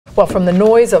Well, from the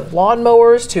noise of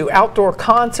lawnmowers to outdoor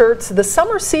concerts, the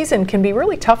summer season can be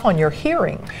really tough on your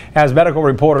hearing. As medical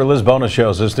reporter Liz Bona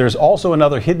shows us, there's also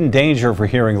another hidden danger for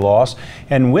hearing loss,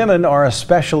 and women are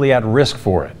especially at risk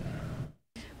for it.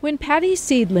 When Patty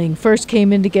Siedling first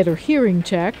came in to get her hearing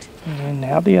checked, and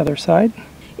now the other side,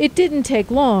 it didn't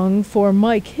take long for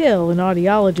Mike Hill, an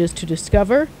audiologist, to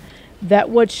discover that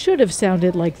what should have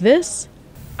sounded like this,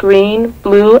 green,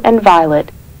 blue, and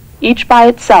violet, each by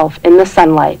itself in the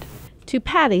sunlight, to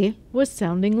Patty was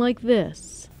sounding like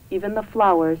this. Even the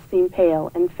flowers seem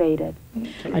pale and faded.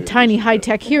 A tiny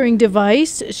high-tech hearing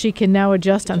device she can now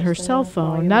adjust on her cell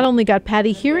phone not only got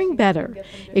Patty hearing better,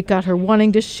 it got her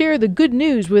wanting to share the good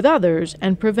news with others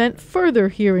and prevent further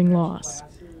hearing loss.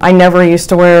 I never used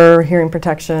to wear hearing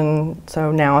protection,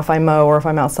 so now if I mow or if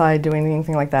I'm outside doing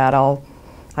anything like that,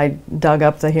 I dug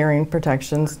up the hearing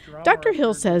protections. Dr.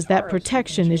 Hill says that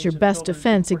protection is your best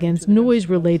defense against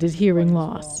noise-related hearing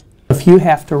loss. If you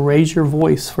have to raise your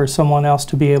voice for someone else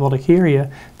to be able to hear you,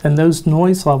 then those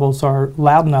noise levels are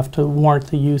loud enough to warrant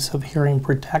the use of hearing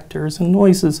protectors, and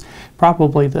noise is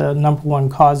probably the #1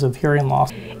 cause of hearing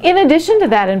loss. In addition to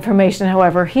that information,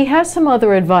 however, he has some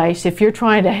other advice if you're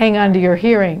trying to hang on to your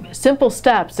hearing. Simple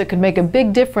steps that could make a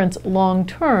big difference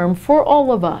long-term for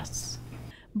all of us.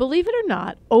 Believe it or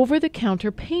not, over-the-counter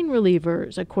pain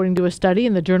relievers, according to a study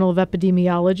in the Journal of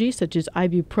Epidemiology, such as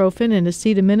ibuprofen and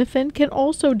acetaminophen, can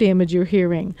also damage your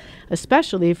hearing,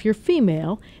 especially if you're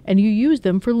female and you use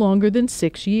them for longer than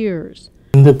 6 years.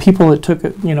 The people that took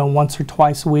it, once or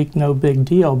twice a week, no big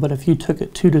deal, but if you took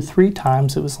it 2 to 3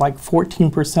 times, it was like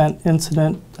 14%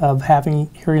 incident of having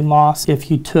hearing loss. If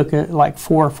you took it like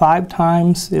 4 or 5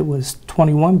 times, it was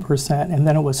 21%, and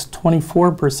then it was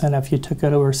 24% if you took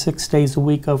it over 6 days a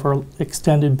week over an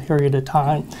extended period of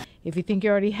time. If you think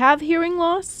you already have hearing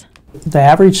loss, the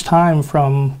average time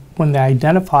from when they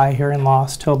identify hearing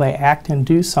loss till they act and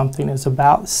do something is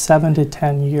about 7 to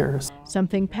 10 years.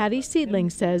 Something Patty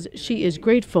Siedling says she is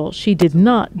grateful she did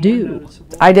not do.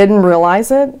 I didn't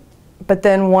realize it, but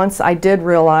then once I did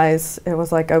realize, it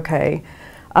was like, okay,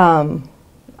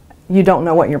 you don't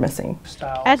know what you're missing.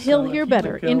 At Hill Hear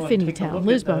Better in Finneytown,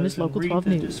 Liz Bona, Local 12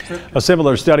 News. A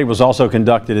similar study was also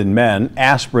conducted in men.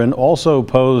 Aspirin also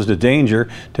posed a danger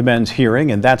to men's hearing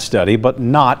in that study, but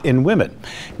not in women.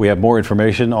 We have more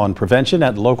information on prevention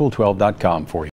at local12.com for you.